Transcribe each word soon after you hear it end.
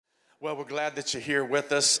Well, we're glad that you're here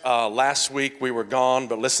with us. Last week we were gone,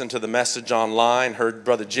 but listened to the message online, heard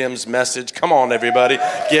Brother Jim's message. Come on, everybody.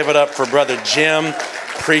 Give it up for Brother Jim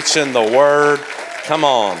preaching the word. Come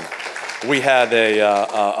on. We had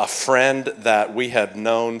a friend that we had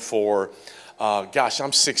known for,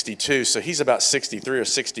 I'm 62, so he's about 63 or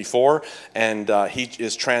 64, and he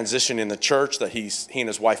is transitioning the church that he and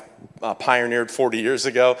his wife pioneered 40 years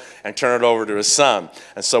ago and turned it over to his son.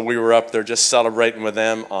 And so we were up there just celebrating with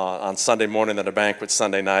them on Sunday morning at a banquet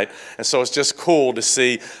Sunday night. And so it's just cool to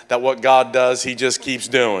see that what God does, he just keeps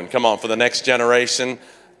doing. Come on, for the next generation.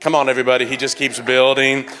 Come on, everybody. He just keeps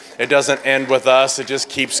building. It doesn't end with us. It just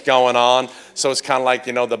keeps going on. So it's kind of like,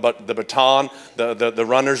 the baton. The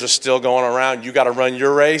runners are still going around. You got to run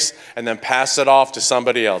your race and then pass it off to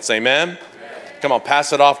somebody else. Amen? Come on,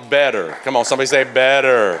 pass it off better. Come on, somebody say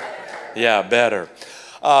better. Yeah, better.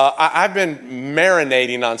 I've been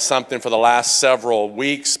marinating on something for the last several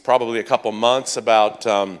weeks, probably a couple months, about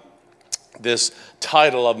this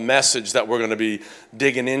title of message that we're going to be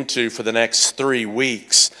digging into for the next 3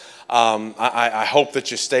 weeks. I hope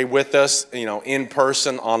that you stay with us, in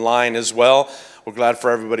person, online as well. We're glad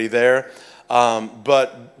for everybody there.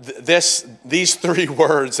 But these 3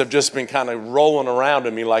 words have just been kind of rolling around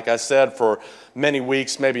in me, like I said, for many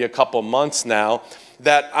weeks, maybe a couple months now,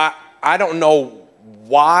 that I don't know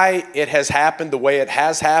why it has happened the way it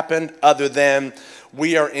has happened, other than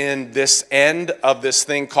we are in this end of this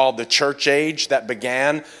thing called the church age that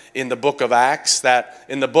began in the book of Acts. That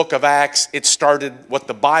in the book of Acts, it started what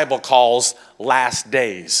the Bible calls last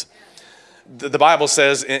days. The Bible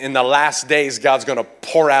says in the last days, God's going to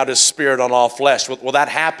pour out his spirit on all flesh. Well, that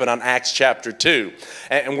happened on Acts chapter 2.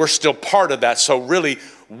 And we're still part of that. So really,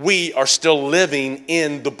 we are still living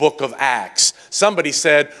in the book of Acts. Somebody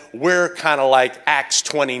said we're kind of like Acts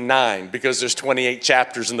 29 because there's 28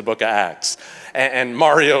 chapters in the book of Acts. And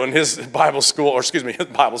Mario and his Bible school,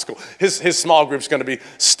 his small group's going to be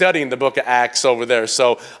studying the book of Acts over there.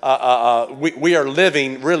 So we are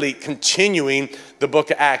living, really continuing the book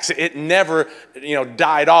of Acts. It never,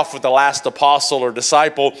 died off with the last apostle or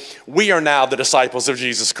disciple. We are now the disciples of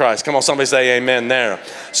Jesus Christ. Come on, somebody say amen there.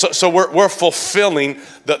 So we're fulfilling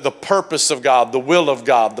the purpose of God, the will of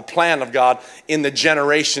God, the plan of God in the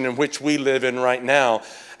generation in which we live in right now.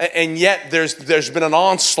 And yet there's been an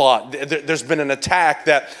onslaught. There's been an attack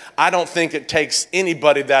that I don't think it takes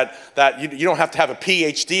anybody that you don't have to have a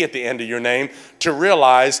PhD at the end of your name to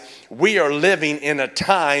realize we are living in a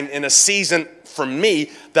time, in a season for me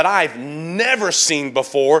that I've never seen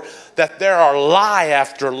before, that there are lie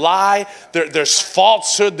after lie. There's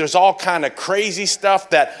falsehood. There's all kind of crazy stuff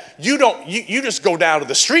that you just go down to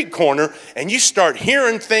the street corner and you start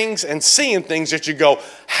hearing things and seeing things that you go,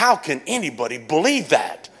 how can anybody believe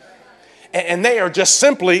that? And they are just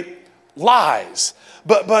simply lies.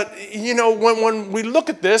 But when we look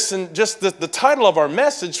at this and just the title of our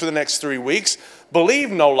message for the next 3 weeks,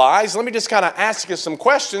 Believe No Lies, let me just kind of ask you some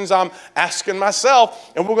questions I'm asking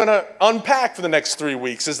myself, and we're going to unpack for the next 3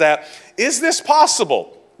 weeks, is this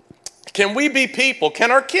possible? Can we be people?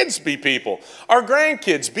 Can our kids be people? Our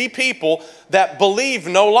grandkids be people that believe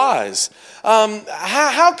no lies?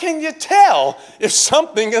 How can you tell if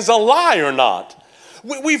something is a lie or not?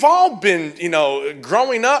 We've all been,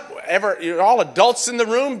 growing up, all adults in the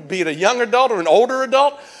room, be it a young adult or an older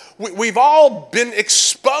adult, we've all been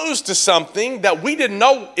exposed to something that we didn't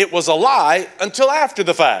know it was a lie until after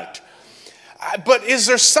the fact. But is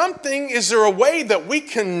there a way that we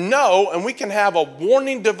can know, and we can have a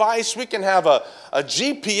warning device, we can have a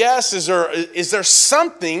GPS, is there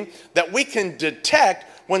something that we can detect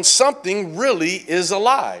when something really is a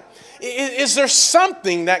lie? Is there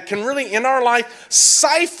something that can really, in our life,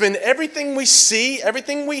 siphon everything we see,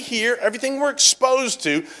 everything we hear, everything we're exposed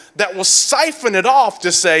to, that will siphon it off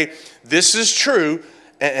to say, this is true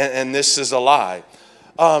and this is a lie?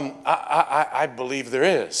 I believe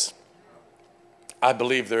there is. I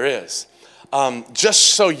believe there is.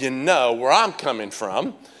 Just so you know where I'm coming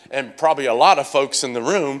from, and probably a lot of folks in the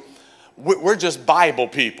room, we're just Bible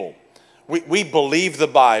people. We believe the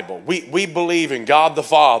Bible. We believe in God the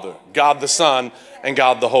Father, God the Son, and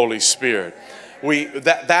God the Holy Spirit.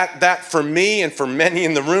 That for me and for many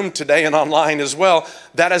in the room today and online as well,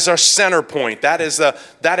 that is our center point. That is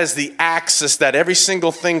the axis that every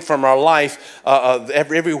single thing from our life,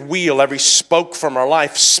 every wheel, every spoke from our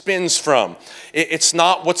life spins from. It's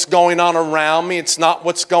not what's going on around me. It's not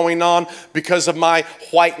what's going on because of my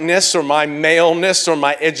whiteness or my maleness or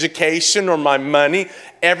my education or my money.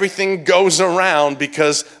 everything goes around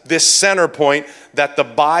because this center point that the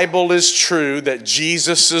Bible is true, that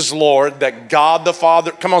Jesus is Lord, that God the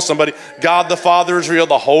Father, come on somebody, God the Father is real,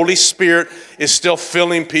 the Holy Spirit is still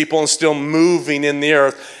filling people and still moving in the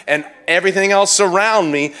earth, and everything else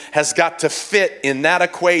around me has got to fit in that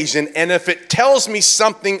equation. And if it tells me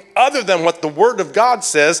something other than what the Word of God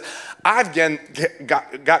says, I've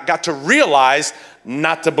got to realize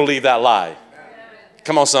not to believe that lie.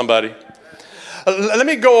 Come on somebody. Let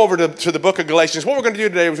me go over to the book of Galatians. What we're going to do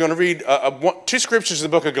today is we're going to read two scriptures in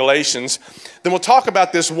the book of Galatians. Then we'll talk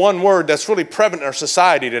about this one word that's really prevalent in our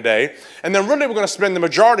society today. And then really we're going to spend the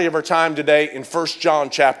majority of our time today in 1 John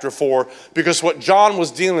chapter 4, because what John was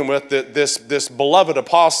dealing with, this beloved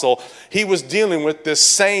apostle, he was dealing with this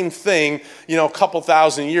same thing, a couple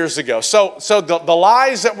thousand years ago. So the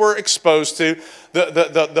lies that we're exposed to,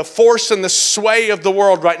 the force and the sway of the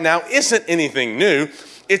world right now isn't anything new.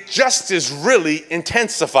 It just is really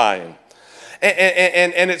intensifying.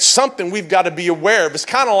 And it's something we've got to be aware of. It's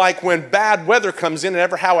kind of like when bad weather comes in, and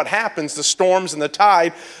ever how it happens, the storms and the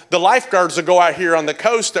tide, the lifeguards will go out here on the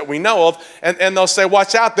coast that we know of, and they'll say,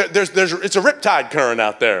 watch out, it's a riptide current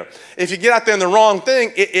out there. If you get out there in the wrong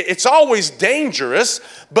thing, it's always dangerous,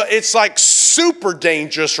 but it's like super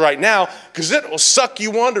dangerous right now because it will suck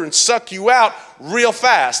you under and suck you out real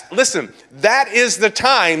fast. Listen, that is the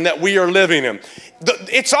time that we are living in.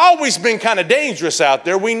 It's always been kind of dangerous out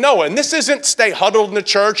there. We know it. And this isn't stay huddled in the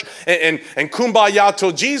church and kumbaya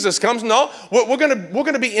till Jesus comes. No, we're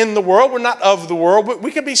gonna be in the world. We're not of the world.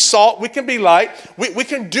 We can be salt. We can be light. We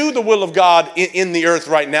can do the will of God in the earth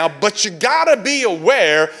right now. But you gotta be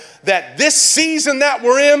aware that this season that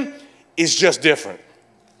we're in is just different.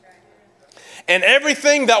 And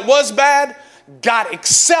everything that was bad got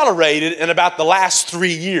accelerated in about the last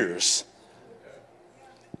 3 years.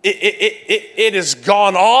 It has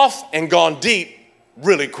gone off and gone deep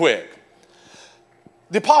really quick.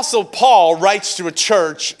 The Apostle Paul writes to a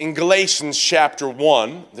church in Galatians chapter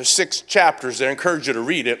 1. There's 6 chapters there. I encourage you to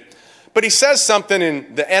read it. But he says something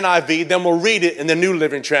in the NIV, then we'll read it in the New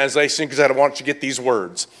Living Translation because I don't want you to get these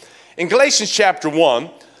words. In Galatians chapter 1,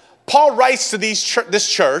 Paul writes to this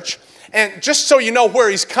church, and just so you know where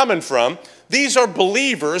he's coming from, these are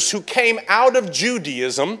believers who came out of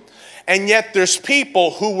Judaism, and yet there's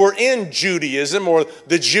people who were in Judaism or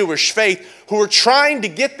the Jewish faith who were trying to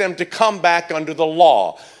get them to come back under the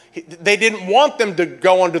law. They didn't want them to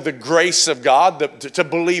go under the grace of God, to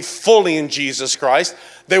believe fully in Jesus Christ.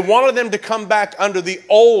 They wanted them to come back under the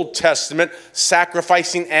Old Testament,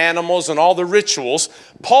 sacrificing animals and all the rituals.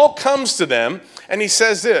 Paul comes to them and he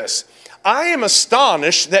says this, I am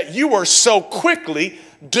astonished that you are so quickly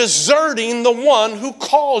deserting the one who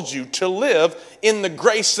called you to live in the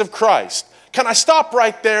grace of Christ. Can I stop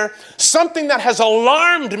right there? Something that has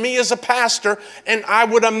alarmed me as a pastor, and I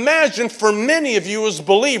would imagine for many of you as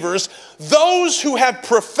believers, those who have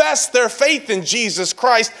professed their faith in Jesus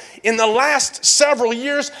Christ in the last several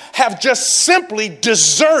years have just simply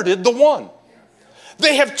deserted the one.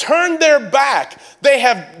 They have turned their back.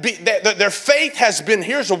 Their faith has been,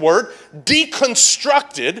 here's a word,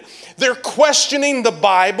 deconstructed. They're questioning the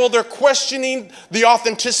Bible. They're questioning the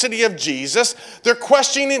authenticity of Jesus. They're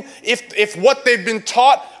questioning if what they've been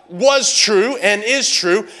taught was true and is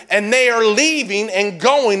true, and they are leaving and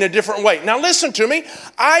going a different way. Now listen to me.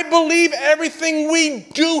 I believe everything we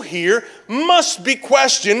do here must be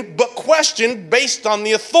questioned, but questioned based on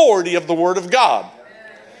the authority of the Word of God.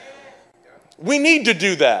 We need to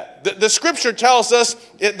do that. The scripture tells us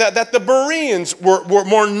that the Bereans were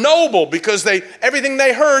more noble because everything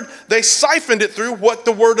they heard, they siphoned it through what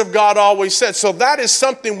the Word of God always said. So that is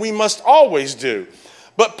something we must always do.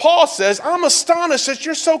 But Paul says, I'm astonished that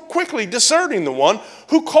you're so quickly deserting the one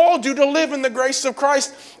who called you to live in the grace of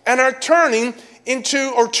Christ and are turning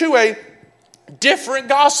to a different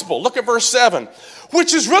gospel. Look at verse 7,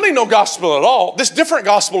 which is really no gospel at all. This different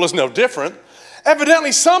gospel is no different.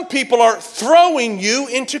 Evidently, some people are throwing you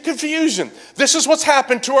into confusion. This is what's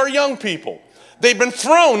happened to our young people. They've been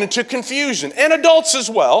thrown into confusion, and adults as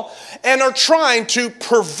well, and are trying to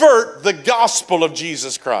pervert the gospel of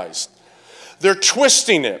Jesus Christ. They're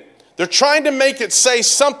twisting it. They're trying to make it say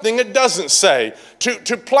something it doesn't say,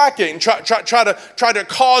 to placate and try to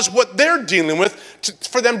cause what they're dealing with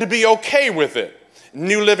for them to be okay with it.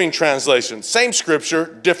 New Living Translation, same scripture,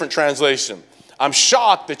 different translation. I'm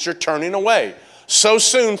shocked that you're turning away so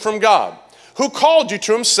soon from God, who called you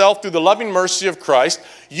to himself through the loving mercy of Christ.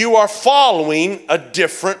 You are following a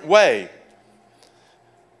different way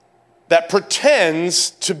that pretends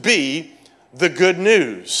to be the good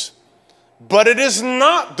news, but it is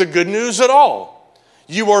not the good news at all.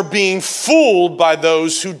 You are being fooled by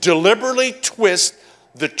those who deliberately twist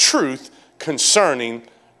the truth concerning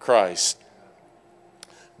Christ.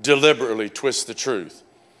 Deliberately twist the truth.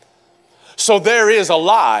 So there is a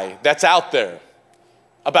lie that's out there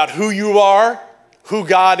about who you are, who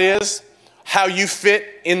God is, how you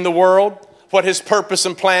fit in the world, what his purpose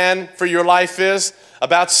and plan for your life is,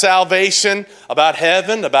 about salvation, about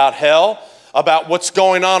heaven, about hell, about what's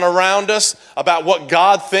going on around us, about what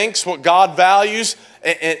God thinks, what God values,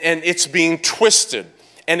 and it's being twisted,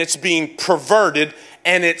 and it's being perverted,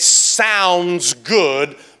 and it sounds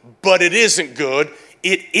good, but it isn't good.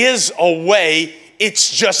 It is a way,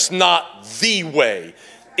 it's just not the way.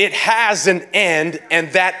 It has an end,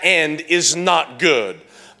 and that end is not good.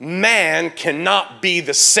 Man cannot be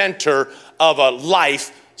the center of a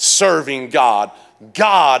life serving God.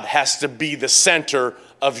 God has to be the center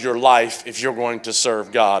of your life if you're going to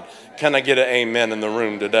serve God. Can I get an amen in the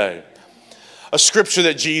room today? A scripture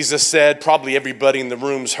that Jesus said, probably everybody in the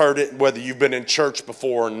room's heard it, whether you've been in church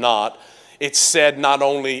before or not. It's said not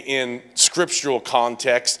only in scriptural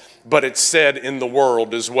context, but it's said in the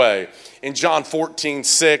world as well. In John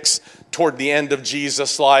 14:6, toward the end of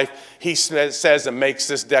Jesus' life, he says and makes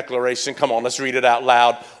this declaration. Come on, let's read it out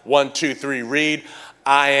loud. 1, 2, 3, read.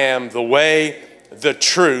 I am the way, the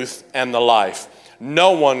truth, and the life.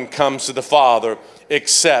 No one comes to the Father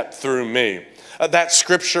except through me. That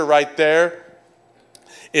scripture right there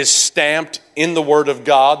is stamped in the Word of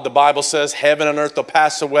God. The Bible says heaven and earth will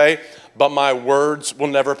pass away, but my words will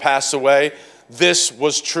never pass away. This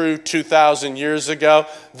was true 2,000 years ago.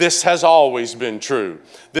 This has always been true.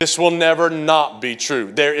 This will never not be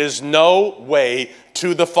true. There is no way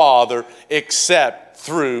to the Father except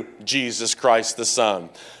through Jesus Christ the Son.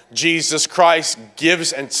 Jesus Christ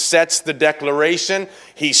gives and sets the declaration.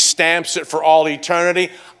 He stamps it for all eternity.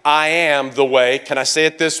 I am the way. Can I say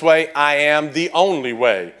it this way? I am the only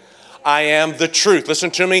way. I am the truth.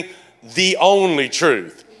 Listen to me. The only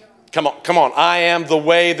truth. Come on. I am the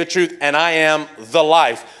way, the truth, and I am the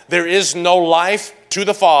life. There is no life to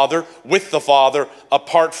the Father, with the Father,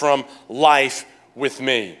 apart from life with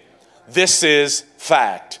me. This is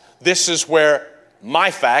fact. This is where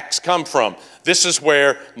my facts come from. This is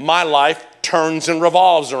where my life turns and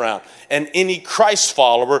revolves around. And any Christ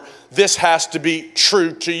follower, this has to be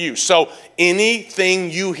true to you. So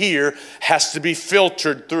anything you hear has to be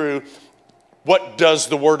filtered through, what does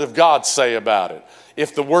the Word of God say about it?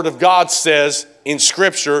 If the Word of God says in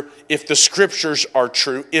Scripture, if the Scriptures are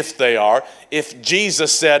true, if they are, if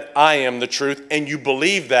Jesus said, I am the truth, and you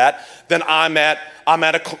believe that, then I'm at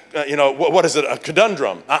a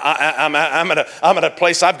conundrum. I'm at a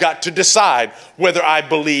place I've got to decide whether I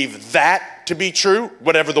believe that to be true,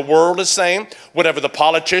 whatever the world is saying, whatever the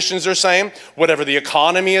politicians are saying, whatever the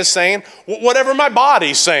economy is saying, whatever my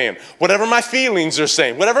body's saying, whatever my feelings are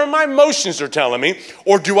saying, whatever my emotions are telling me,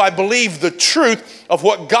 or do I believe the truth of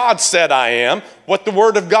what God said I am, what the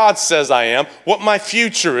Word of God says I am, what my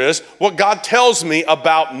future is, what God tells me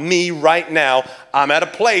about me right now? I'm at a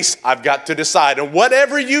place I've got to decide. And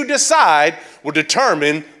whatever you decide will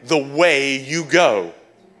determine the way you go.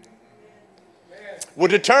 Will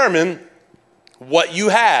determine what you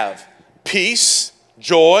have: peace,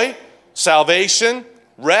 joy, salvation,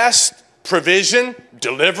 rest, provision,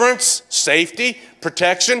 deliverance, safety,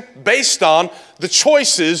 protection, based on the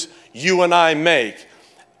choices you and I make.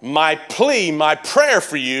 My plea, my prayer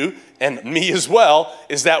for you, and me as well,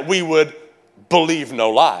 is that we would believe no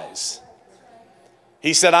lies.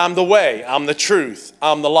 He said, I'm the way, I'm the truth,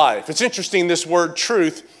 I'm the life. It's interesting, this word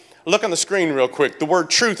truth. Look on the screen real quick. The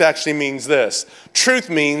word truth actually means this.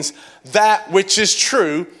 Truth means that which is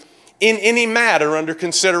true in any matter under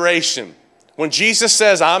consideration. When Jesus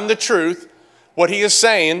says, I'm the truth, what he is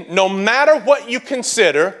saying, no matter what you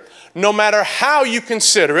consider, no matter how you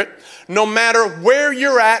consider it, no matter where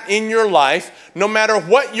you're at in your life, no matter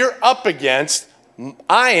what you're up against,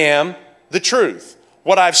 I am the truth.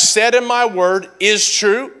 What I've said in my word is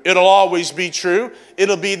true. It'll always be true.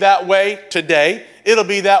 It'll be that way today. It'll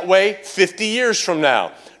be that way 50 years from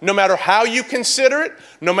now. No matter how you consider it,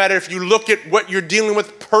 no matter if you look at what you're dealing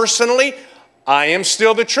with personally, I am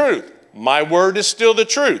still the truth. My word is still the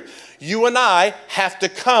truth. You and I have to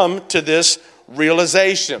come to this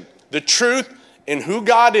realization. The truth in who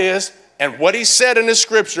God is and what he said in his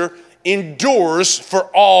scripture endures for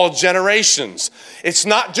all generations. It's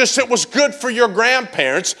not just it was good for your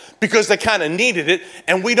grandparents because they kind of needed it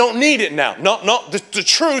and we don't need it now. No, the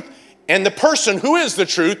truth and the person who is the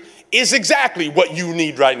truth is exactly what you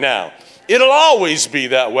need right now. It'll always be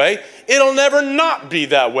that way. It'll never not be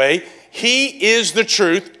that way. He is the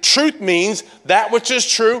truth. Truth means that which is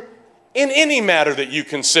true in any matter that you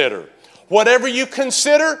consider. Whatever you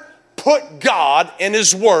consider, put God and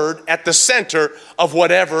His Word at the center of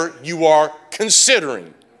whatever you are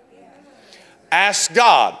considering. Ask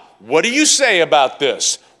God, what do you say about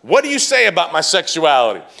this? What do you say about my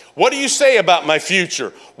sexuality? What do you say about my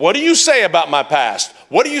future? What do you say about my past?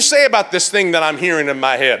 What do you say about this thing that I'm hearing in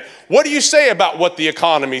my head? What do you say about what the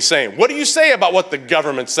economy's saying? What do you say about what the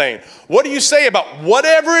government's saying? What do you say about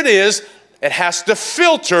whatever it is? It has to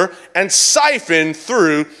filter and siphon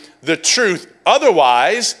through the truth.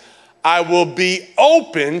 Otherwise, I will be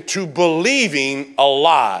open to believing a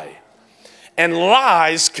lie. And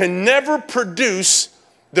lies can never produce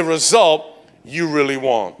the result you really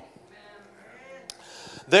want.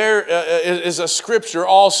 There is a scripture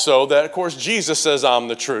also that, of course, Jesus says, I'm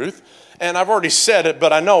the truth. And I've already said it,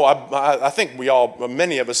 but I know, I think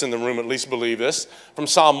many of us in the room at least believe this, from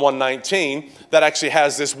Psalm 119, that actually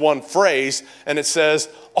has this one phrase, and it says,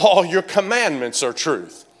 all your commandments are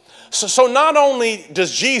truth. So not only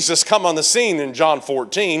does Jesus come on the scene in John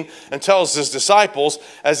 14 and tells his disciples,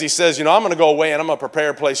 as he says, I'm going to go away and I'm going to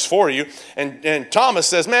prepare a place for you. And Thomas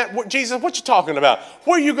says, man, Jesus, what you talking about?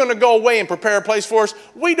 Where are you going to go away and prepare a place for us?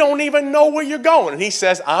 We don't even know where you're going. And he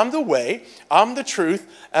says, I'm the way, I'm the truth,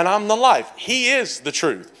 and I'm the life. He is the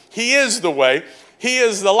truth. He is the way. He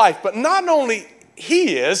is the life. But not only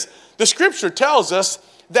he is, the scripture tells us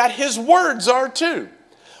that his words are too.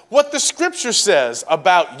 What the scripture says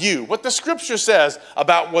about you, what the scripture says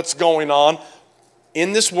about what's going on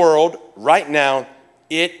in this world right now,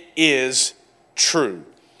 it is true.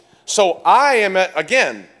 So I am at,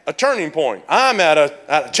 again, a turning point. I'm at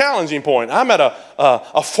a challenging point. I'm at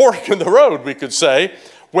a fork in the road, we could say,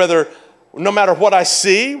 whether no matter what I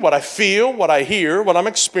see, what I feel, what I hear, what I'm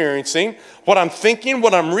experiencing, what I'm thinking,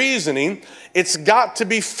 what I'm reasoning, it's got to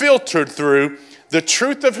be filtered through the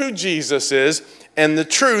truth of who Jesus is and the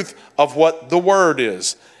truth of what the Word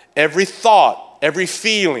is. Every thought, every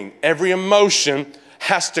feeling, every emotion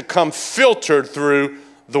has to come filtered through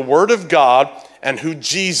the Word of God and who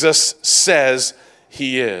Jesus says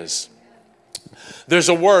He is. There's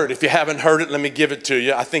a word, if you haven't heard it, let me give it to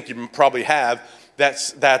you. I think you probably have.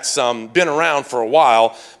 That's been around for a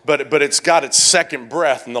while, but it's got its second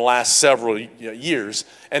breath in the last several years,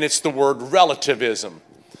 and it's the word relativism.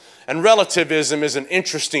 And relativism is an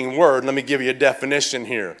interesting word. Let me give you a definition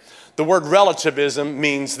here. The word relativism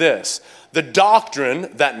means this: the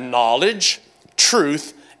doctrine that knowledge,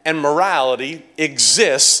 truth, and morality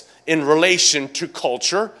exists in relation to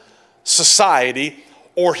culture, society,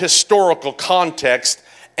 or historical context,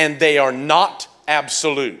 and they are not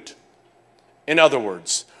absolute. In other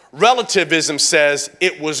words, relativism says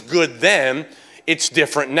it was good then, it's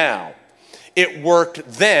different now. It worked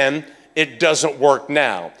then, it doesn't work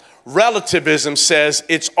now. Relativism says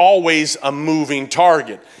it's always a moving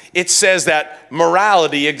target. It says that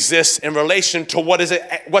morality exists in relation to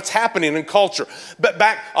what's happening in culture. But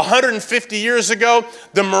back 150 years ago,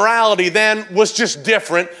 the morality then was just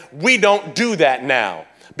different. We don't do that now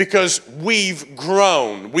because we've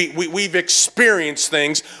grown. We've experienced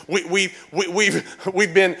things. We've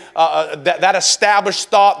been that established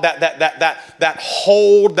thought, that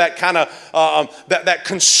hold, that kind of that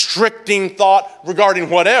constricting thought regarding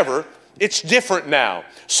whatever. It's different now.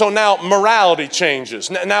 So now morality changes.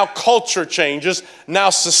 Now culture changes.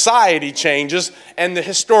 Now society changes, and the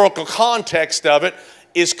historical context of it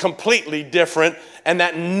is completely different, and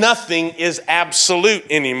that nothing is absolute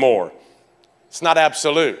anymore. It's not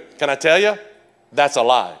absolute. Can I tell you? That's a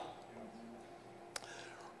lie.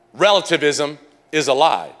 Relativism is a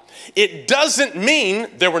lie. It doesn't mean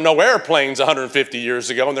there were no airplanes 150 years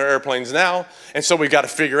ago and there are airplanes now, and so we've got to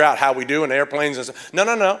figure out how we do in airplanes. And so,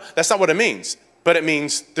 no. That's not what it means. But it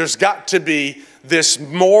means there's got to be this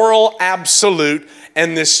moral absolute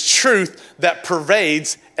and this truth that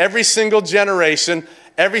pervades every single generation,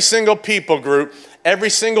 every single people group, every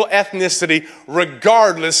single ethnicity,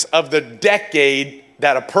 regardless of the decade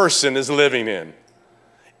that a person is living in.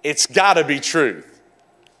 It's got to be truth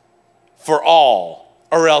for all,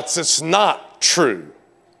 or else it's not true.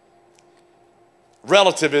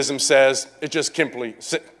 Relativism says it just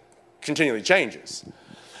continually changes.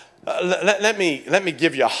 Let me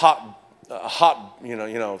give you a hot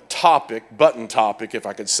button topic, if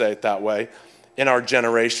I could say it that way. In our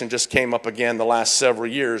generation, just came up again the last several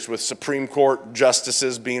years with Supreme Court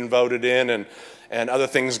justices being voted in and other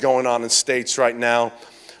things going on in states right now.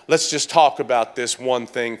 Let's just talk about this one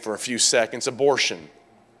thing for a few seconds: abortion.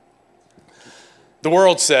 The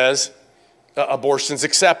world says abortion's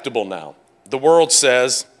acceptable now. The world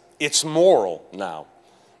says it's moral now.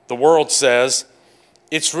 The world says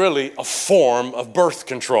it's really a form of birth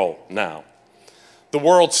control now. The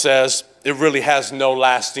world says it really has no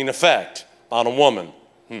lasting effect on a woman.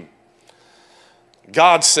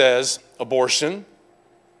 God says abortion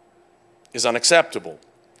is unacceptable.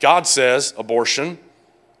 God says abortion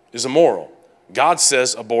is immoral. God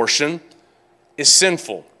says abortion is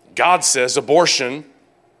sinful. God says abortion,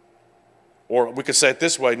 or we could say it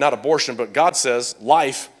this way, not abortion, but God says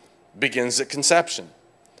life begins at conception.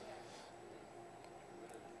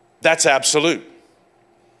 That's absolute.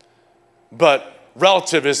 But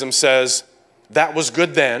relativism says that was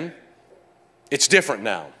good then, it's different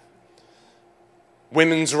now.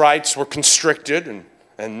 Women's rights were constricted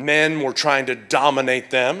and men were trying to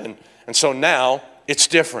dominate them, and so now it's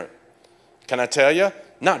different. Can I tell you?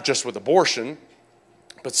 Not just with abortion,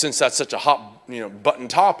 but since that's such a hot button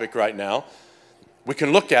topic right now, we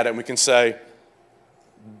can look at it and we can say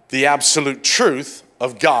the absolute truth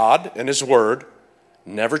of God and His Word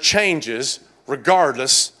never changes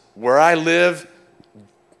regardless where I live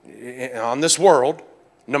on this world,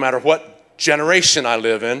 no matter what generation I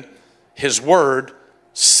live in. His Word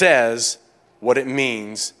says what it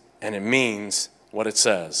means, and it means what it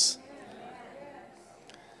says.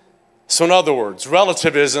 So in other words,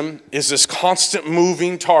 relativism is this constant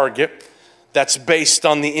moving target that's based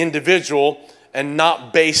on the individual and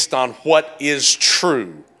not based on what is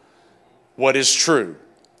true. What is true?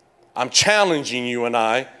 I'm challenging you and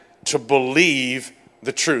I to believe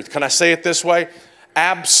the truth. Can I say it this way?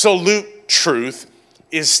 Absolute truth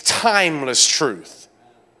is timeless truth.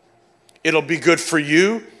 It'll be good for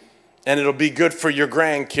you, and it'll be good for your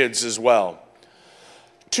grandkids as well.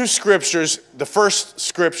 Two scriptures, the first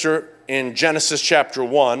scripture in Genesis chapter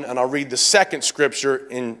 1, and I'll read the second scripture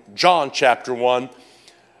in John chapter 1,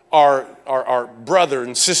 are brother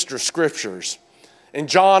and sister scriptures. In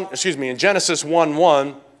Genesis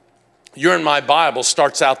 1:1, you're in my Bible,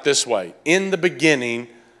 starts out this way. In the beginning,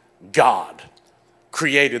 God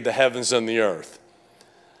created the heavens and the earth.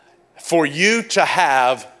 For you to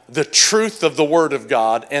have the truth of the Word of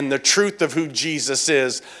God and the truth of who Jesus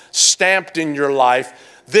is stamped in your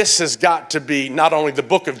life, this has got to be not only the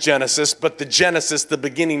book of Genesis, but the Genesis, the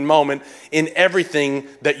beginning moment in everything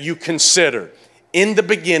that you consider. In the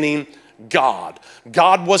beginning, God.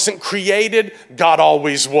 God wasn't created, God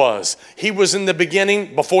always was. He was in the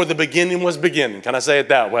beginning before the beginning was beginning. Can I say it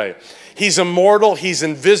that way? He's immortal, He's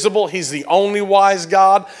invisible, He's the only wise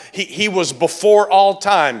God. He was before all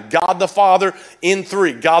time. God the Father in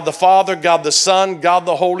three. God the Father, God the Son, God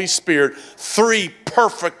the Holy Spirit. Three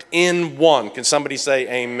perfect in one. Can somebody say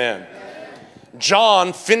amen?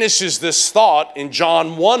 John finishes this thought in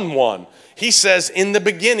John 1:1. He says, in the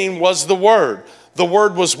beginning was the Word. The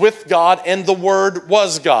Word was with God, and the Word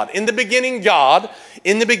was God. In the beginning, God.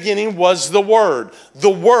 In the beginning was the Word. The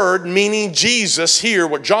Word, meaning Jesus here,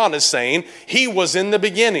 what John is saying, He was in the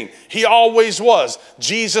beginning. He always was.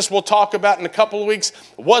 Jesus, we'll talk about in a couple of weeks,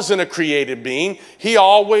 wasn't a created being. He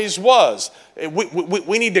always was.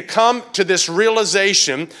 We need to come to this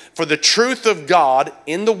realization for the truth of God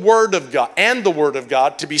in the Word of God and the Word of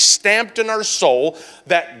God to be stamped in our soul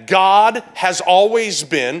that God has always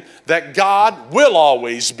been, that God will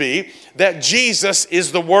always be, that Jesus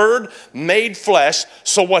is the Word made flesh.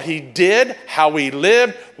 So what He did, how He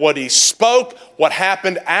lived, what He spoke, what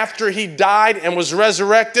happened after He died and was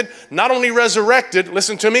resurrected, not only resurrected,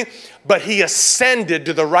 listen to me, but He ascended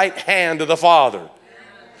to the right hand of the Father.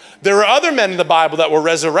 There are other men in the Bible that were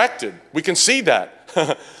resurrected. We can see that.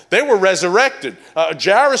 They were resurrected.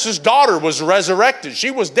 Jairus' daughter was resurrected.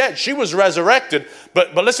 She was dead. She was resurrected.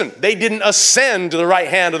 But listen, they didn't ascend to the right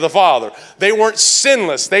hand of the Father. They weren't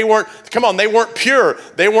sinless. They weren't pure.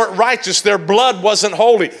 They weren't righteous. Their blood wasn't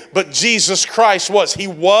holy. But Jesus Christ was. He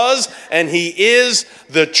was and He is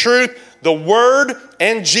the truth. The Word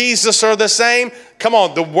and Jesus are the same. Come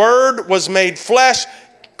on, the Word was made flesh.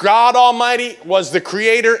 God Almighty was the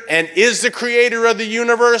creator and is the creator of the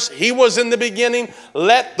universe. He was in the beginning.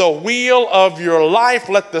 Let the wheel of your life,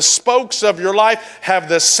 let the spokes of your life have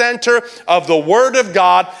the center of the Word of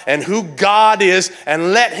God and who God is,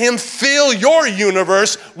 and let Him fill your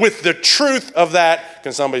universe with the truth of that.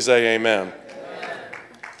 Can somebody say amen? Amen.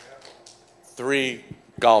 3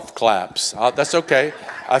 golf claps. That's okay.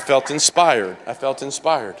 I felt inspired.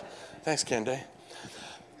 Thanks, Kende.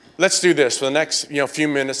 Let's do this for the next few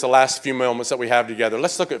minutes, the last few moments that we have together.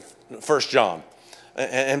 Let's look at 1 John.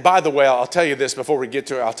 And by the way, I'll tell you this before we get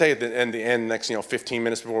to it. I'll tell you at the end, next 15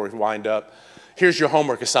 minutes before we wind up. Here's your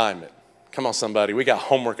homework assignment. Come on, somebody. We got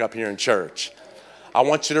homework up here in church. I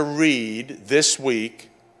want you to read this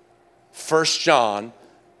week 1 John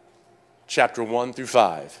chapter 1 through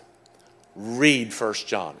 5. Read 1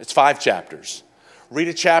 John. It's 5 chapters. Read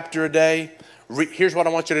a chapter a day. Here's what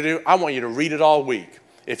I want you to do. I want you to read it all week.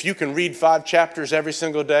 If you can read 5 chapters every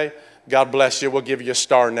single day, God bless you. We'll give you a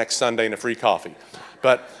star next Sunday and a free coffee.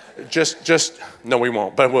 But no, we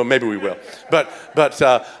won't. But well, maybe we will. But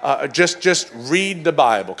just read the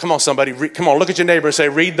Bible. Come on, somebody. Come on, look at your neighbor and say,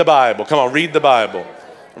 read the Bible. Come on, read the Bible.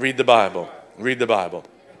 Read the Bible. Read the Bible.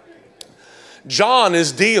 John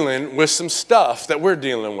is dealing with some stuff that we're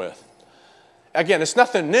dealing with. Again, it's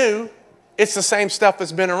nothing new. It's the same stuff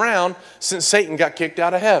that's been around since Satan got kicked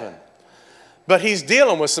out of heaven. But he's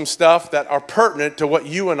dealing with some stuff that are pertinent to what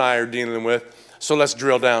you and I are dealing with. So let's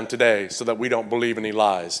drill down today so that we don't believe any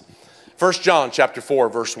lies. 1 John chapter 4,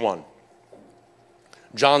 verse 1.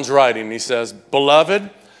 John's writing, he says, "Beloved,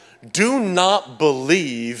 do not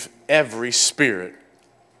believe every spirit,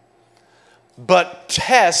 but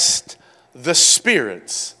test the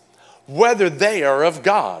spirits, whether they are of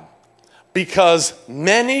God, because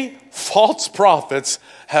many false prophets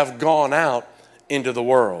have gone out into the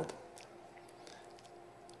world."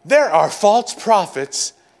 There are false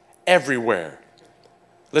prophets everywhere.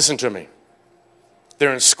 Listen to me.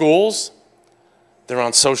 They're in schools, they're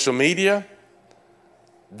on social media,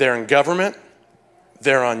 they're in government,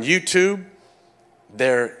 they're on YouTube,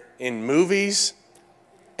 they're in movies.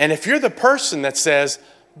 And if you're the person that says,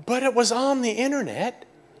 but it was on the internet.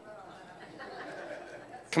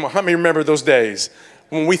 Come on, how many remember those days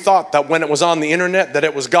when we thought that when it was on the internet that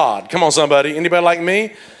it was God? Come on, somebody. Anybody like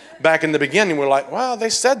me? Back in the beginning, we're like, well, they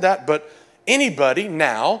said that, but anybody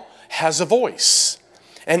now has a voice.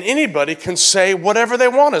 And anybody can say whatever they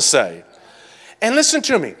want to say. And listen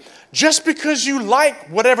to me. Just because you like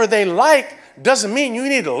whatever they like doesn't mean you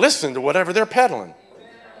need to listen to whatever they're peddling.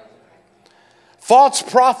 False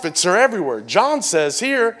prophets are everywhere. John says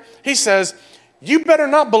here, he says, you better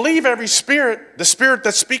not believe every spirit, the spirit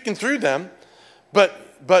that's speaking through them,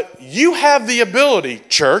 but you have the ability,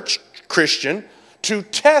 church, Christian, to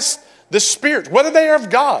test the spirits, whether they are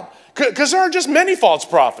of God. Because there are just many false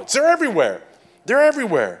prophets. They're everywhere. They're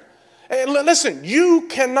everywhere. Hey, listen, you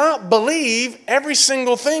cannot believe every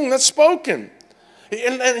single thing that's spoken.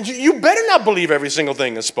 And you better not believe every single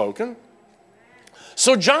thing that's spoken.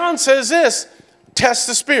 So John says this, test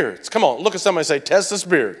the spirits. Come on, look at somebody and say, test the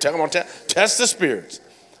spirits. Come on, test the spirits.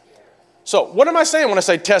 So what am I saying when I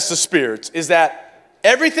say test the spirits? Is that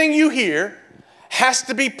everything you hear has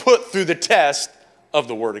to be put through the test of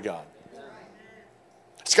the Word of God.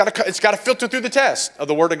 It's got to filter through the test of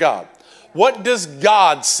the Word of God. What does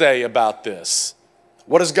God say about this?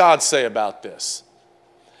 What does God say about this?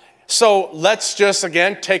 So let's just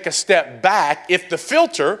again take a step back. If the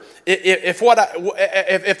filter, if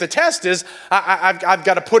the test is I've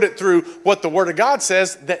got to put it through what the Word of God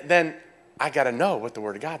says, then I got to know what the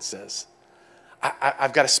Word of God says.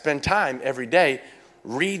 I've got to spend time every day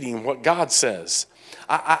reading what God says.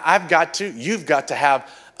 You've got to have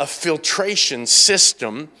a filtration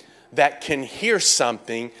system that can hear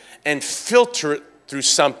something and filter it through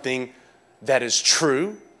something that is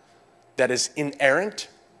true, that is inerrant,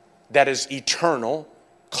 that is eternal,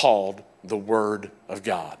 called the Word of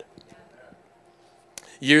God.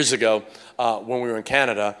 Years ago, when we were in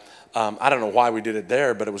Canada, I don't know why we did it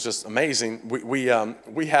there, but it was just amazing. We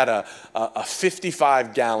had a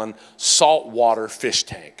 55-gallon saltwater fish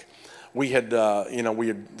tank. There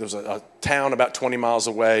was a town about 20 miles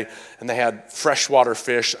away, and they had freshwater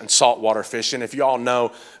fish and saltwater fish. And if you all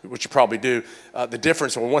know, which you probably do, the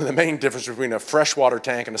difference, or one of the main differences between a freshwater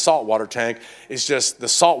tank and a saltwater tank is just the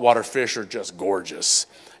saltwater fish are just gorgeous.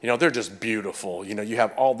 They're just beautiful. You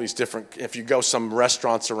have all these different, if you go some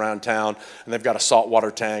restaurants around town and they've got a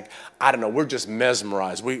saltwater tank, I don't know, we're just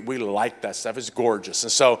mesmerized. We like that stuff. It's gorgeous.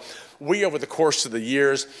 And so we, over the course of the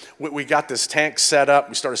years, we got this tank set up.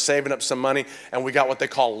 We started saving up some money, and we got what they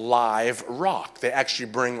call live rock. They actually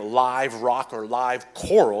bring live rock or live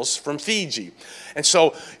corals from Fiji. And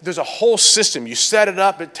so there's a whole system. You set it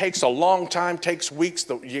up. It takes a long time, takes weeks.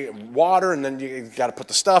 You get water, and then you got to put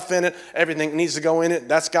the stuff in it. Everything needs to go in it.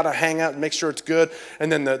 That's got to hang out and make sure it's good.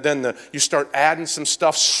 And then you start adding some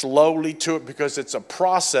stuff slowly to it because it's a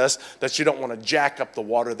process that you don't want to jack up the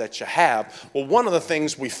water that you have. Well, one of the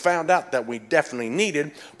things we found out that we definitely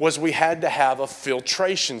needed was we had to have a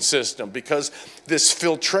filtration system, because this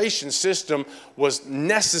filtration system was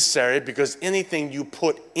necessary because anything you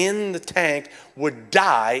put in the tank would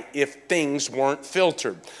die if things weren't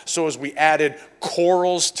filtered. So as we added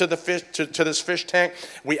corals to the fish to this fish tank,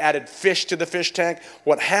 we added fish to the fish tank.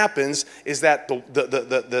 What happens is that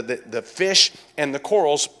the fish and the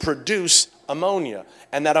corals produce ammonia.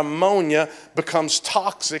 And that ammonia becomes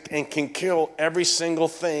toxic and can kill every single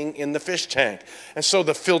thing in the fish tank. And so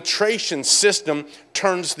the filtration system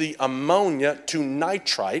turns the ammonia to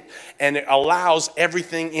nitrite, and it allows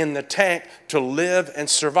everything in the tank to live and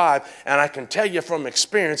survive. And I can tell you from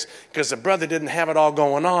experience, because the brother didn't have it all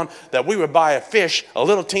going on, that we would buy a fish, a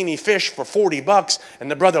little teeny fish for $40,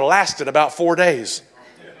 and the brother lasted about 4 days.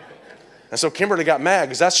 And so Kimberly got mad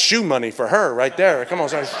because that's shoe money for her right there. Come on,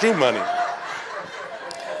 that's shoe money.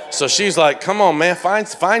 So she's like, come on, man,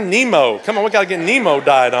 find Nemo. Come on, we got to get Nemo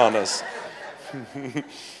diet on us.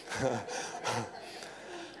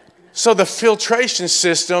 So the filtration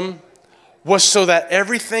system was so that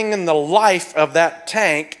everything in the life of that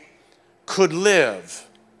tank could live.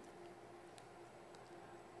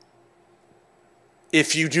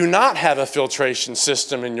 If you do not have a filtration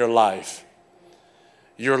system in your life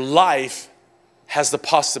has the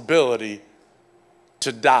possibility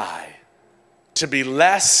to die, to be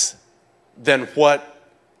less than what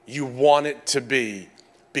you want it to be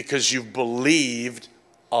because you've believed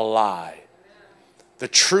a lie. The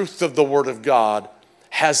truth of the Word of God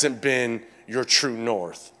hasn't been your true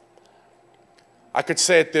north. I could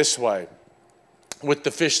say it this way with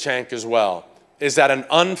the fish tank as well, is that an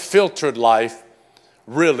unfiltered life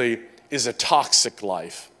really is a toxic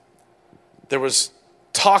life. There was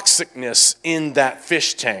toxicness in that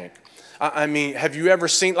fish tank. I mean, have you ever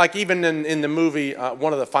seen, like even in the movie,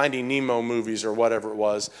 one of the Finding Nemo movies or whatever it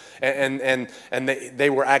was, and they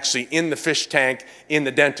were actually in the fish tank in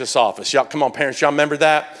the dentist's office. Y'all, come on, parents, y'all remember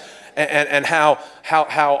that? And how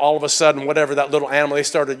all of a sudden, whatever that little animal, they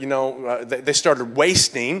started, they started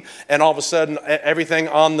wasting, and all of a sudden, everything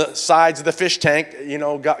on the sides of the fish tank,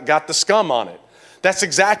 got the scum on it. That's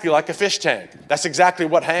exactly like a fish tank. That's exactly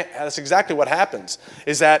what happens.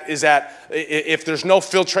 Is that if there's no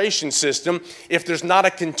filtration system, if there's not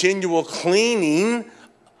a continual cleaning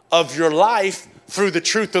of your life through the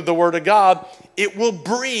truth of the Word of God, it will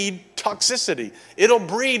breed toxicity. It'll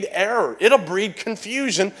breed error. It'll breed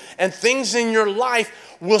confusion, and things in your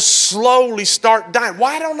life will slowly start dying.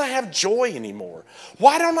 Why don't I have joy anymore?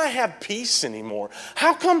 Why don't I have peace anymore?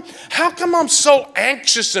 How come I'm so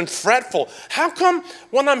anxious and fretful? How come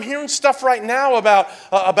when I'm hearing stuff right now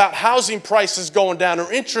about housing prices going down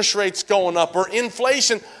or interest rates going up or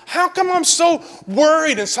inflation, how come I'm so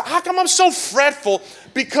worried and how come I'm so fretful?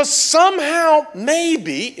 Because somehow,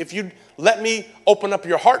 maybe, if you let me open up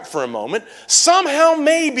your heart for a moment, somehow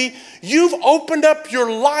maybe you've opened up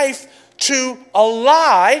your life to a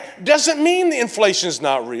lie. Doesn't mean the inflation is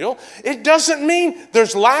not real. It doesn't mean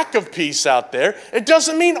there's lack of peace out there. It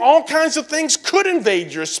doesn't mean all kinds of things could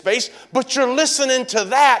invade your space, but you're listening to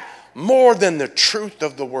that more than the truth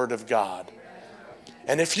of the Word of God.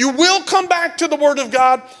 And if you will come back to the Word of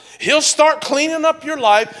God, He'll start cleaning up your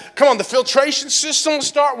life. Come on, the filtration system will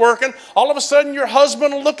start working. All of a sudden, your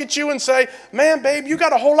husband will look at you and say, man, babe, you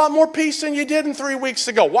got a whole lot more peace than you did in 3 weeks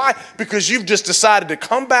ago. Why? Because you've just decided to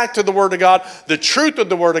come back to the Word of God, the truth of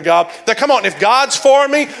the Word of God. That, come on, if God's for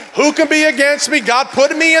me, who can be against me? God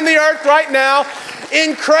put me in the earth right now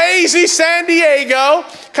in crazy San Diego.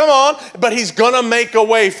 Come on, but He's going to make a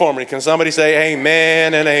way for me. Can somebody say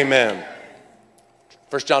amen and amen?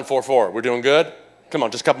 1 John 4:4. We're doing good? Come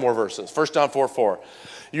on, just a couple more verses. 1 John 4:4.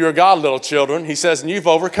 You're of God, little children. He says, and you've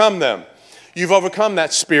overcome them. You've overcome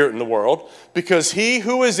that spirit in the world because he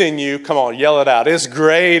who is in you, come on, yell it out, is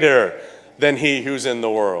greater than he who's in the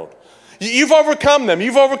world. You've overcome them.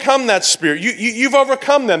 You've overcome that spirit. You've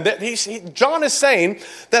overcome them. John is saying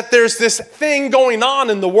that there's this thing going on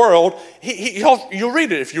in the world. You'll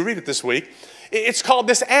read it if you read it this week. It's called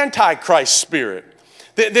this Antichrist spirit.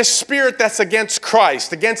 This spirit that's against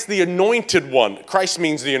Christ, against the anointed one. Christ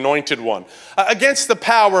means the anointed one. Against the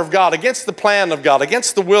power of God, against the plan of God,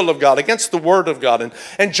 against the will of God, against the Word of God.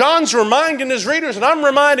 And John's reminding his readers, and I'm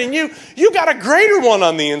reminding you, you got a greater one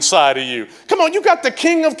on the inside of you. Come on, you got the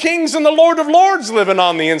King of Kings and the Lord of Lords living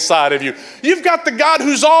on the inside of you. You've got the God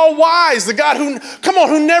who's all wise, the God who, come on,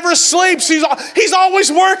 who never sleeps. He's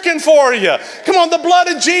always working for you. Come on, the blood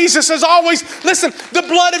of Jesus is always, listen, the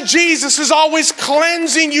blood of Jesus is always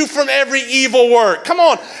cleansing you from every evil work. Come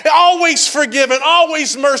on, always forgiven,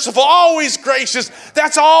 always merciful, always gracious.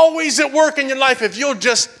 That's always at work in your life if you'll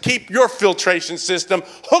just keep your filtration system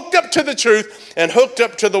hooked up to the truth and hooked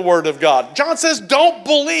up to the Word of God. John says, don't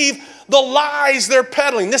believe the lies they're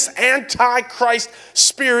peddling. This Antichrist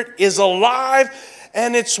spirit is alive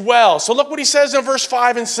and it's well. So look what he says in verse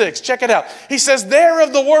 5 and 6. Check it out. He says, they're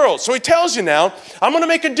of the world. So he tells you now, I'm going to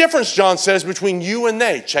make a difference, John says, between you and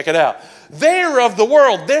they. Check it out. They are of the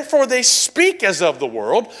world, therefore they speak as of the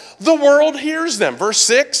world. The world hears them. Verse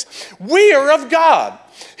 6, we are of God.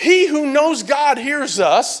 He who knows God hears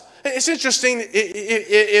us. It's interesting,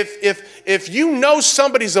 if you know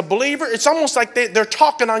somebody's a believer, it's almost like they're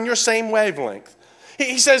talking on your same wavelength.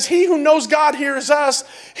 He says, he who knows God hears us.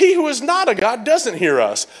 He who is not a God doesn't hear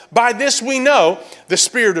us. By this we know the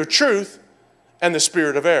spirit of truth and the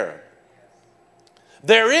spirit of error.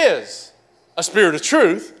 There is a spirit of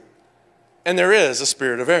truth and there is a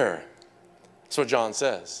spirit of error. That's what John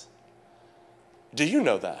says. Do you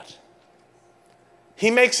know that? He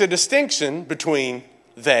makes a distinction between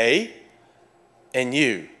they and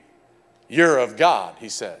you. You're of God, he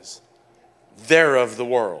says. They're of the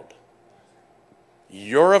world.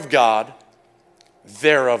 You're of God.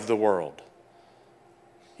 They're of the world.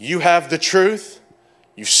 You have the truth.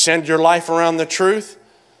 You send your life around the truth.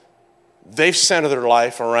 They've centered their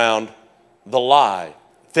life around the lie.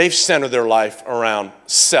 They've centered their life around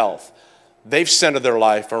self. They've centered their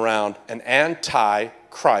life around an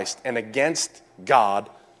anti-Christ and against God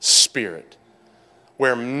spirit,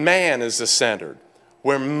 where man is the center,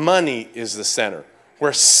 where money is the center,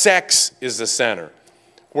 where sex is the center,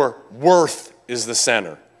 where worth is the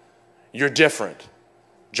center. You're different.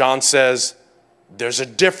 John says there's a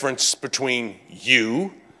difference between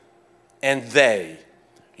you and they.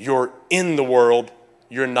 You're in the world,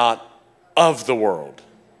 you're not of the world.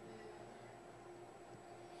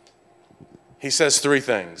 He says three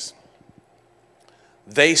things.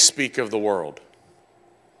 They speak of the world.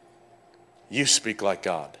 You speak like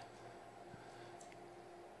God.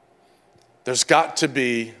 There's got to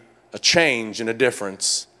be a change and a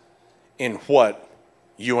difference in what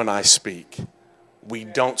you and I speak. We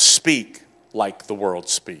don't speak like the world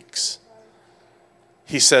speaks.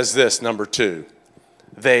 He says this, number two.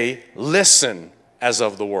 They listen as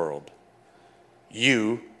of the world.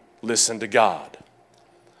 You listen to God.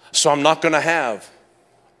 So I'm not going to have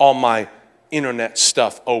all my internet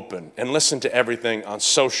stuff open and listen to everything on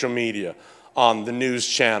social media, on the news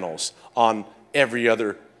channels, on every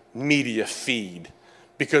other media feed,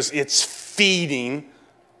 because it's feeding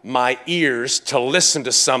my ears to listen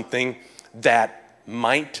to something that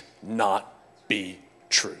might not be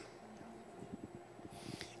true.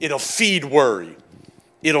 It'll feed worry.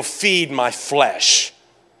 It'll feed my flesh.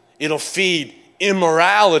 It'll feed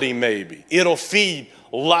immorality maybe. It'll feed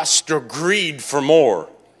lust or greed for more.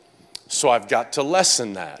 So I've got to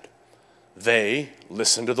lessen that. They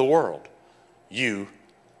listen to the world. You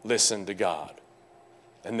listen to God.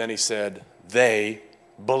 And then he said, they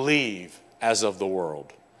believe as of the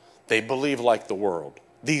world. They believe like the world.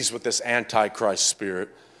 These with this antichrist spirit,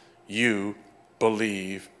 you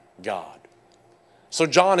believe God. So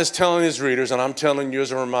John is telling his readers, and I'm telling you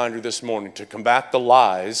as a reminder this morning, to combat the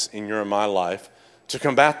lies in your and my life, to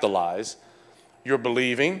combat the lies, your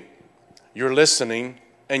believing, your listening,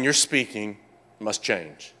 and your speaking must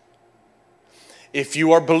change. If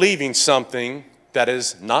you are believing something that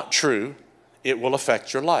is not true, it will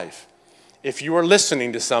affect your life. If you are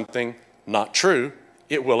listening to something not true,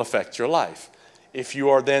 it will affect your life. If you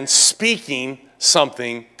are then speaking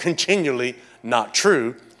something continually not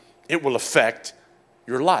true, it will affect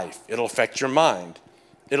your life. It'll affect your mind.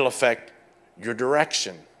 It'll affect your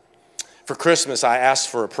direction. For Christmas, I asked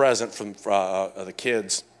for a present from the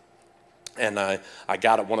kids, and I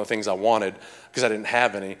got it. One of the things I wanted, because I didn't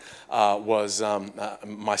have any, was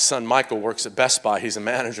my son Michael works at Best Buy. He's a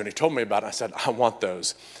manager, and he told me about it. I said, I want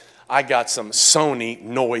those. I got some Sony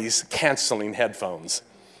noise-canceling headphones.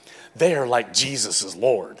 They are like Jesus is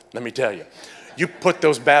Lord, let me tell you. You put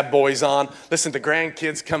those bad boys on. Listen, the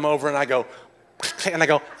grandkids come over, and I go,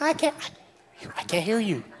 I can't hear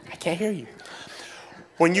you. I can't hear you.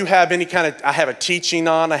 When you have any kind of, I have a teaching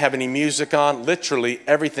on, I have any music on, literally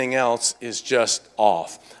everything else is just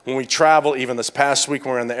off. When we travel, even this past week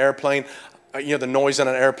when we were in the airplane, you know the noise on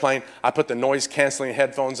an airplane, I put the noise canceling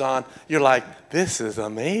headphones on. You're like, this is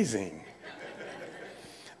amazing.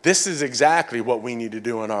 This is exactly what we need to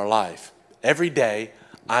do in our life. Every day,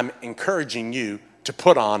 I'm encouraging you to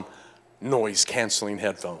put on noise canceling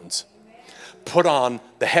headphones. Put on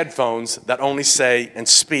the headphones that only say and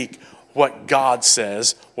speak what God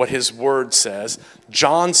says, what his word says.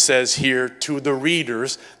 John says here to the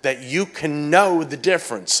readers that you can know the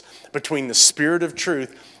difference between the spirit of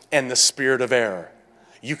truth and the spirit of error.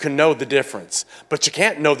 You can know the difference, but you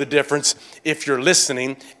can't know the difference if you're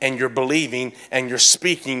listening and you're believing and your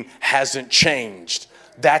speaking hasn't changed.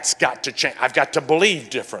 That's got to change. I've got to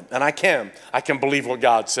believe different, and I can. I can believe what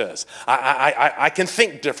God says. I can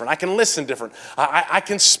think different. I can listen different. I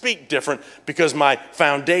can speak different because my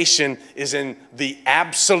foundation is in the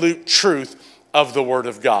absolute truth of the Word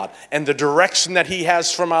of God. And the direction that he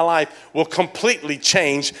has for my life will completely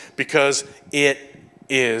change because it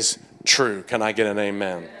is true. Can I get an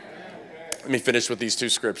amen? Let me finish with these two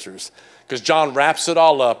scriptures, because John wraps it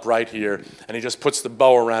all up right here, and he just puts the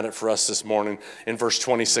bow around it for us this morning in verse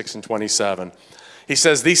 26 and 27. He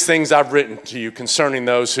says, these things I've written to you concerning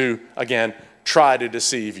those who, again, try to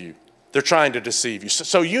deceive you. They're trying to deceive you.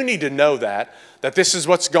 So you need to know that this is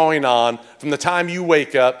what's going on from the time you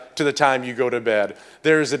wake up to the time you go to bed.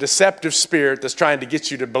 There is a deceptive spirit that's trying to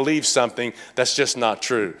get you to believe something that's just not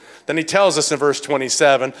true. Then he tells us in verse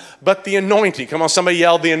 27, but the anointing, come on, somebody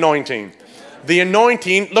yell the anointing. The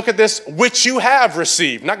anointing, look at this, which you have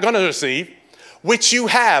received, not going to receive, which you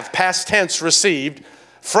have, past tense, received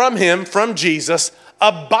from him, from Jesus,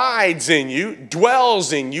 abides in you,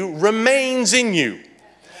 dwells in you, remains in you.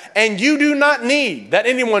 And you do not need that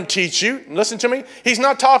anyone teach you. Listen to me. He's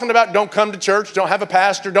not talking about don't come to church, don't have a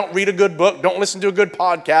pastor, don't read a good book, don't listen to a good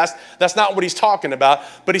podcast. That's not what he's talking about.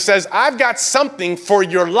 But he says, I've got something for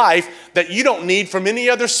your life that you don't need from any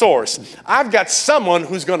other source. I've got someone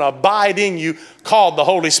who's going to abide in you called the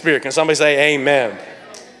Holy Spirit. Can somebody say amen?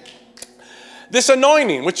 This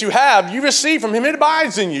anointing, which you have, you receive from him, it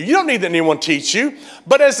abides in you. You don't need that anyone teach you.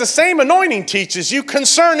 But as the same anointing teaches you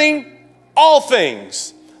concerning all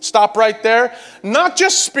things. Stop right there. Not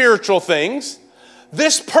just spiritual things.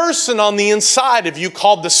 This person on the inside of you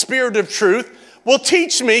called the Spirit of Truth will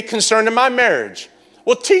teach me concerning my marriage.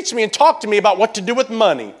 Will teach me and talk to me about what to do with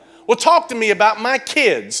money. Will talk to me about my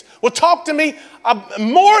kids. Will talk to me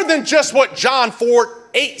more than just what John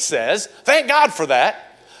 4:8 says. Thank God for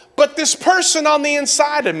that. But this person on the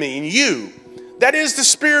inside of me and you, that is the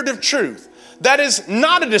Spirit of Truth. That is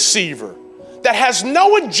not a deceiver. That has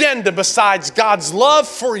no agenda besides God's love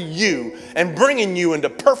for you and bringing you into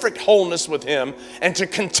perfect wholeness with him and to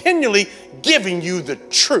continually giving you the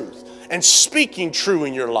truth and speaking true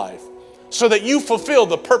in your life so that you fulfill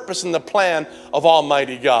the purpose and the plan of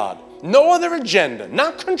Almighty God. No other agenda,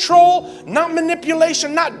 not control, not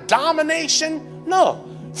manipulation, not domination. No,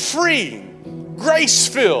 freeing,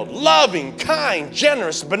 grace-filled, loving, kind,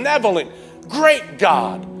 generous, benevolent, great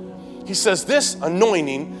God. He says this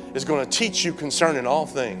anointing is going to teach you concerning all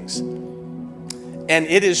things. And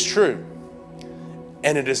it is true.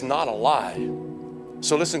 And it is not a lie.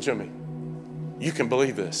 So listen to me. You can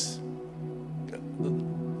believe this.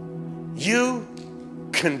 You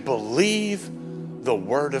can believe the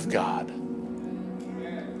Word of God. You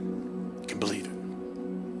can believe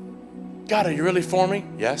it. God, are you really for me?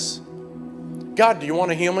 Yes. God, do you want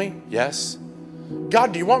to heal me? Yes.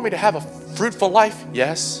 God, do you want me to have a fruitful life?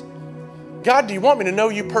 Yes. God, do you want me to know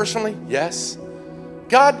you personally? Yes.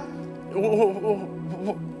 God, do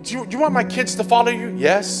you want my kids to follow you?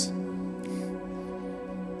 Yes.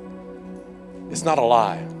 It's not a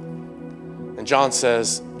lie. And John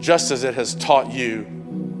says, just as it has taught you,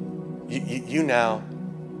 you now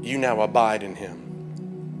abide in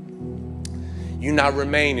him. You now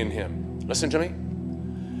remain in him. Listen to me.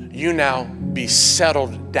 You now be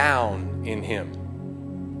settled down in him.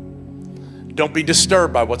 Don't be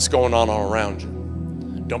disturbed by what's going on all around you.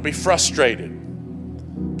 Don't be frustrated.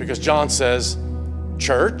 Because John says,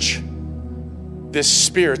 church, this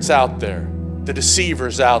spirit's out there. The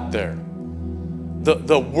deceiver's out there.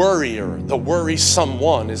 The worrier, the worrisome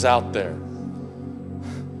one is out there.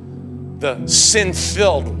 The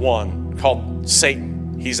sin-filled one called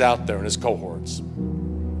Satan, he's out there in his cohorts.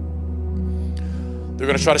 They're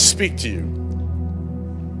going to try to speak to you.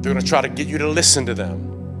 They're going to try to get you to listen to them.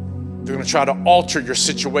 They're going to try to alter your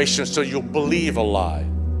situation so you'll believe a lie.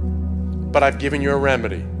 But I've given you a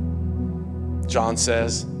remedy. John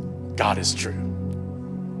says, God is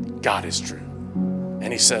true. God is true.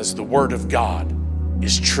 And he says, the Word of God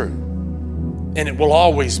is true. And it will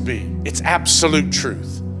always be. It's absolute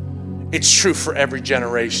truth. It's true for every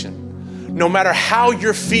generation. No matter how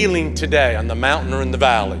you're feeling today on the mountain or in the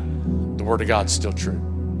valley, the Word of God's still true.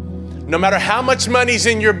 No matter how much money's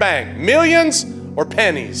in your bank, millions or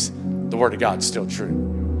pennies, the Word of God's still true.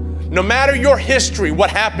 No matter your history, what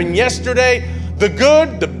happened yesterday, the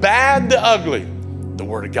good, the bad, the ugly, the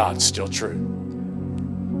Word of God's still true.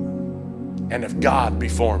 And if God be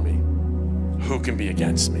for me, who can be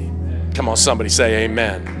against me? Come on, somebody say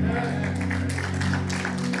amen.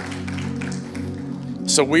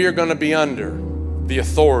 So we are going to be under the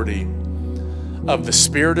authority of the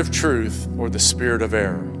Spirit of truth or the spirit of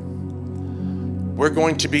error. We're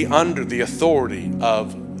going to be under the authority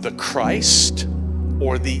of the Christ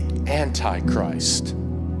or the Antichrist.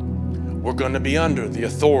 We're going to be under the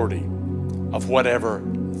authority of whatever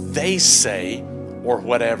they say or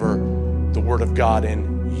whatever the Word of God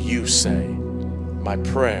in you say. My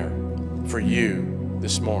prayer for you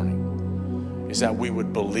this morning is that we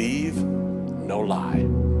would believe no lie.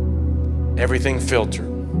 Everything filtered.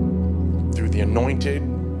 through the anointed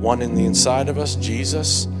one in the inside of us,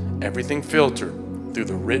 Jesus, everything filtered through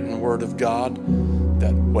the written word of God,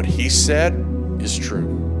 that what he said is true.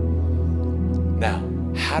 Now,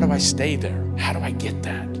 how do I stay there? How do I get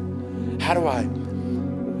that? How do I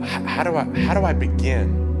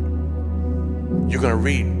begin? You're going to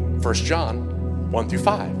read 1 John 1 through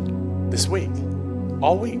 5 this week,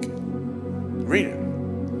 all week. Read it.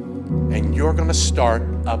 And you're going to start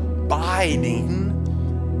abiding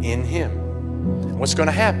in him. What's going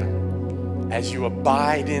to happen? As you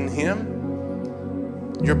abide in him,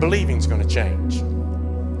 your believing's going to change.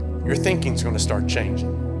 Your thinking's going to start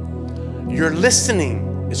changing. Your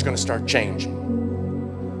listening is going to start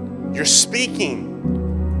changing. Your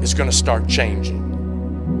speaking is going to start changing.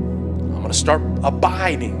 I'm going to start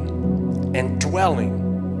abiding and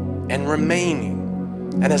dwelling and remaining.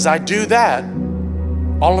 And as I do that,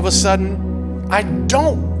 all of a sudden, I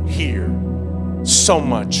don't hear so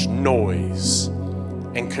much noise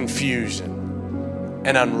and confusion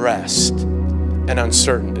and unrest and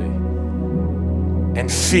uncertainty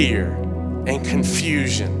and fear and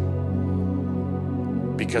confusion,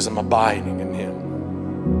 because I'm abiding in him.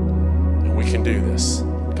 And we can do this.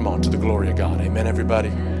 Come on, to the glory of God. Amen,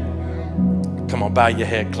 everybody. Come on, bow your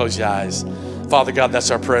head, close your eyes. Father God,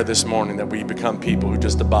 that's our prayer this morning, that we become people who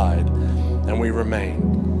just abide and we remain.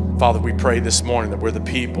 Father, we pray this morning that we're the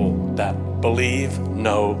people that believe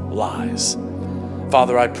no lies.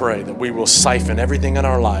 Father, I pray that we will siphon everything in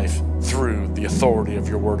our life through the authority of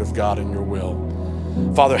your word of God and your will.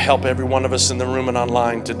 Father, help every one of us in the room and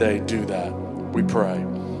online today do that. We pray.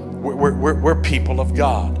 We're people of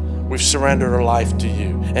God. We've surrendered our life to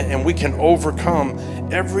you. And we can overcome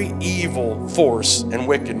every evil force and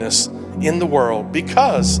wickedness in the world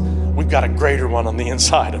because we've got a greater one on the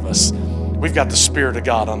inside of us. We've got the Spirit of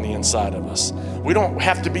God on the inside of us. We don't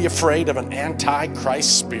have to be afraid of an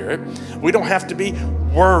anti-Christ spirit. We don't have to be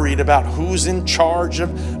worried about who's in charge of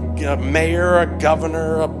a mayor, a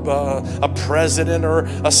governor, a president, or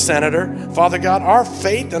a senator. Father God, our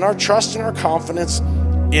faith and our trust and our confidence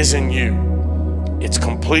is in you. It's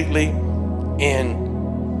completely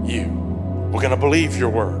in you. We're going to believe your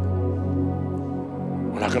word.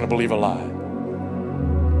 We're not going to believe a lie.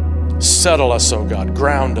 Settle us, oh God.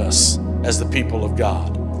 Ground us as the people of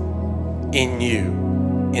God in you,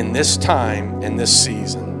 in this time, in this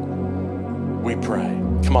season, we pray.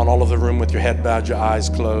 Come on, all over the room with your head bowed, your eyes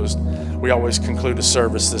closed. We always conclude a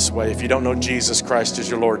service this way. If you don't know Jesus Christ as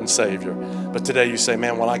your Lord and Savior, but today you say,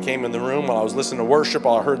 man, when I came in the room, while I was listening to worship,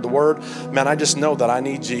 while I heard the word, man, I just know that I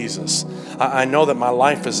need Jesus. I know that my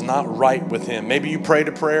life is not right with him. Maybe you prayed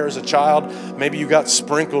a prayer as a child. Maybe you got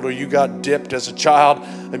sprinkled or you got dipped as a child.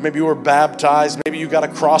 Maybe you were baptized. Maybe you got a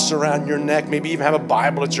cross around your neck. Maybe you even have a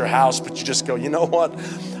Bible at your house, but you just go, you know what?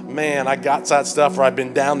 Man, I got that stuff, or I've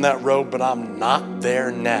been down that road, but I'm not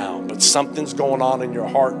there now. But something's going on in your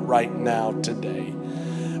heart right now today,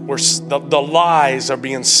 where the lies are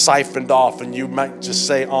being siphoned off, and you might just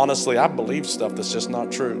say, honestly, I believe stuff that's just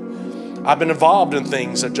not true. I've been involved in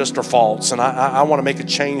things that just are false, and I want to make a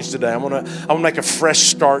change today. I want to make a fresh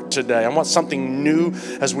start today. I want something new,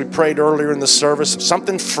 as we prayed earlier in the service,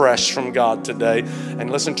 something fresh from God today.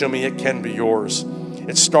 And listen to me, it can be yours.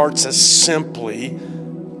 It starts as simply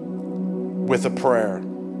with a prayer.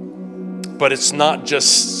 But it's not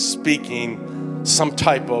just speaking some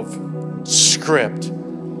type of script.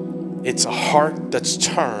 It's a heart that's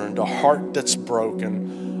turned, a heart that's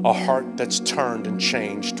broken, a heart that's turned and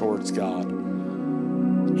changed towards God.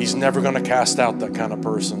 He's never going to cast out that kind of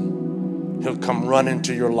person. He'll come run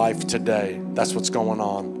into your life today. That's what's going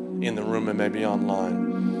on in the room and maybe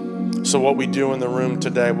online. So what we do in the room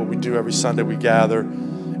today, what we do every Sunday we gather,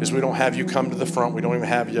 is we don't have you come to the front. We don't even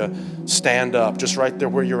have you stand up. Just right there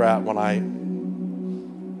where you're at, when I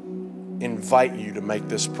invite you to make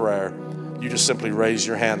this prayer, you just simply raise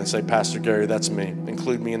your hand and say, Pastor Gary, that's me.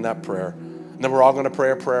 Include me in that prayer. And then we're all going to pray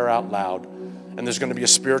a prayer out loud. And there's going to be a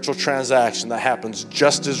spiritual transaction that happens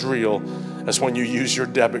just as real as when you use your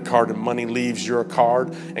debit card and money leaves your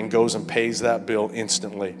card and goes and pays that bill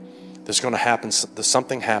instantly. There's going to happen,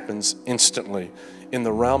 something happens instantly in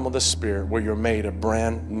the realm of the Spirit, where you're made a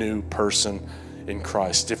brand new person in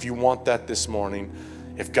Christ. If you want that this morning,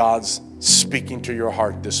 if God's speaking to your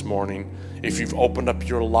heart this morning, if you've opened up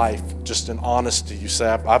your life just in honesty, you say,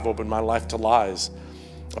 I've opened my life to lies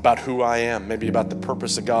about who I am, maybe about the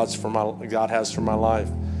purpose that God has for my life,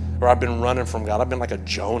 or I've been running from God. I've been like a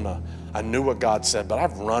Jonah. I knew what God said, but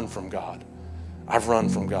I've run from God. I've run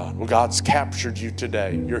from God. Well, God's captured you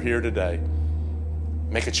today. You're here today.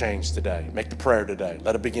 Make a change today. Make the prayer today.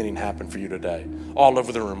 Let a beginning happen for you today. All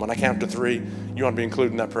over the room. When I count to 3, you want to be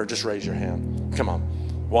included in that prayer, just raise your hand. Come on.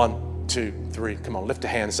 1, 2, 3. Come on, lift a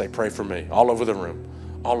hand and say, pray for me. All over the room.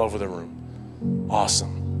 All over the room.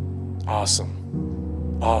 Awesome.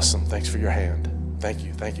 Awesome. Awesome. Thanks for your hand. Thank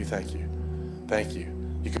you. Thank you. Thank you. Thank you.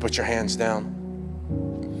 You can put your hands down.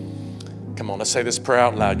 Come on, let's say this prayer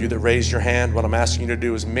out loud. You that raised your hand, what I'm asking you to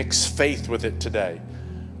do is mix faith with it today.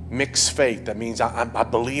 Mix faith. That means I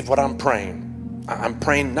believe what I'm praying. I'm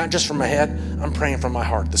praying not just from my head, I'm praying from my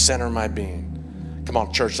heart, the center of my being. Come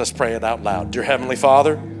on, church, let's pray it out loud. Dear Heavenly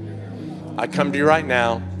Father, I come to you right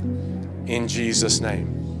now in Jesus'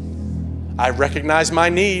 name. I recognize my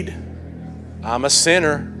need. I'm a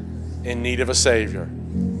sinner in need of a Savior.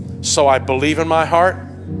 So I believe in my heart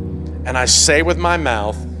and I say with my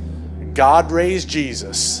mouth, God raised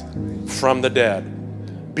Jesus from the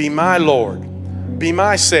dead. Be my Lord. Be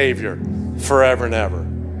my Savior forever and ever.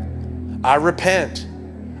 I repent.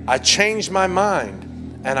 I change my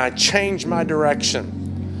mind and I change my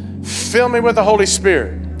direction. Fill me with the Holy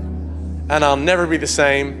Spirit and I'll never be the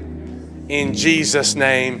same. In Jesus'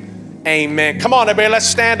 name, amen. Come on, everybody, let's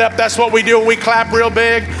stand up. That's what we do when we clap real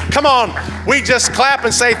big. Come on, we just clap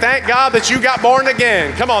and say, thank God that you got born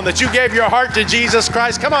again. Come on, that you gave your heart to Jesus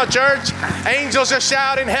Christ. Come on, church. Angels are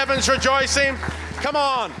shouting, heaven's rejoicing. Come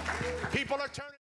on. People are turning.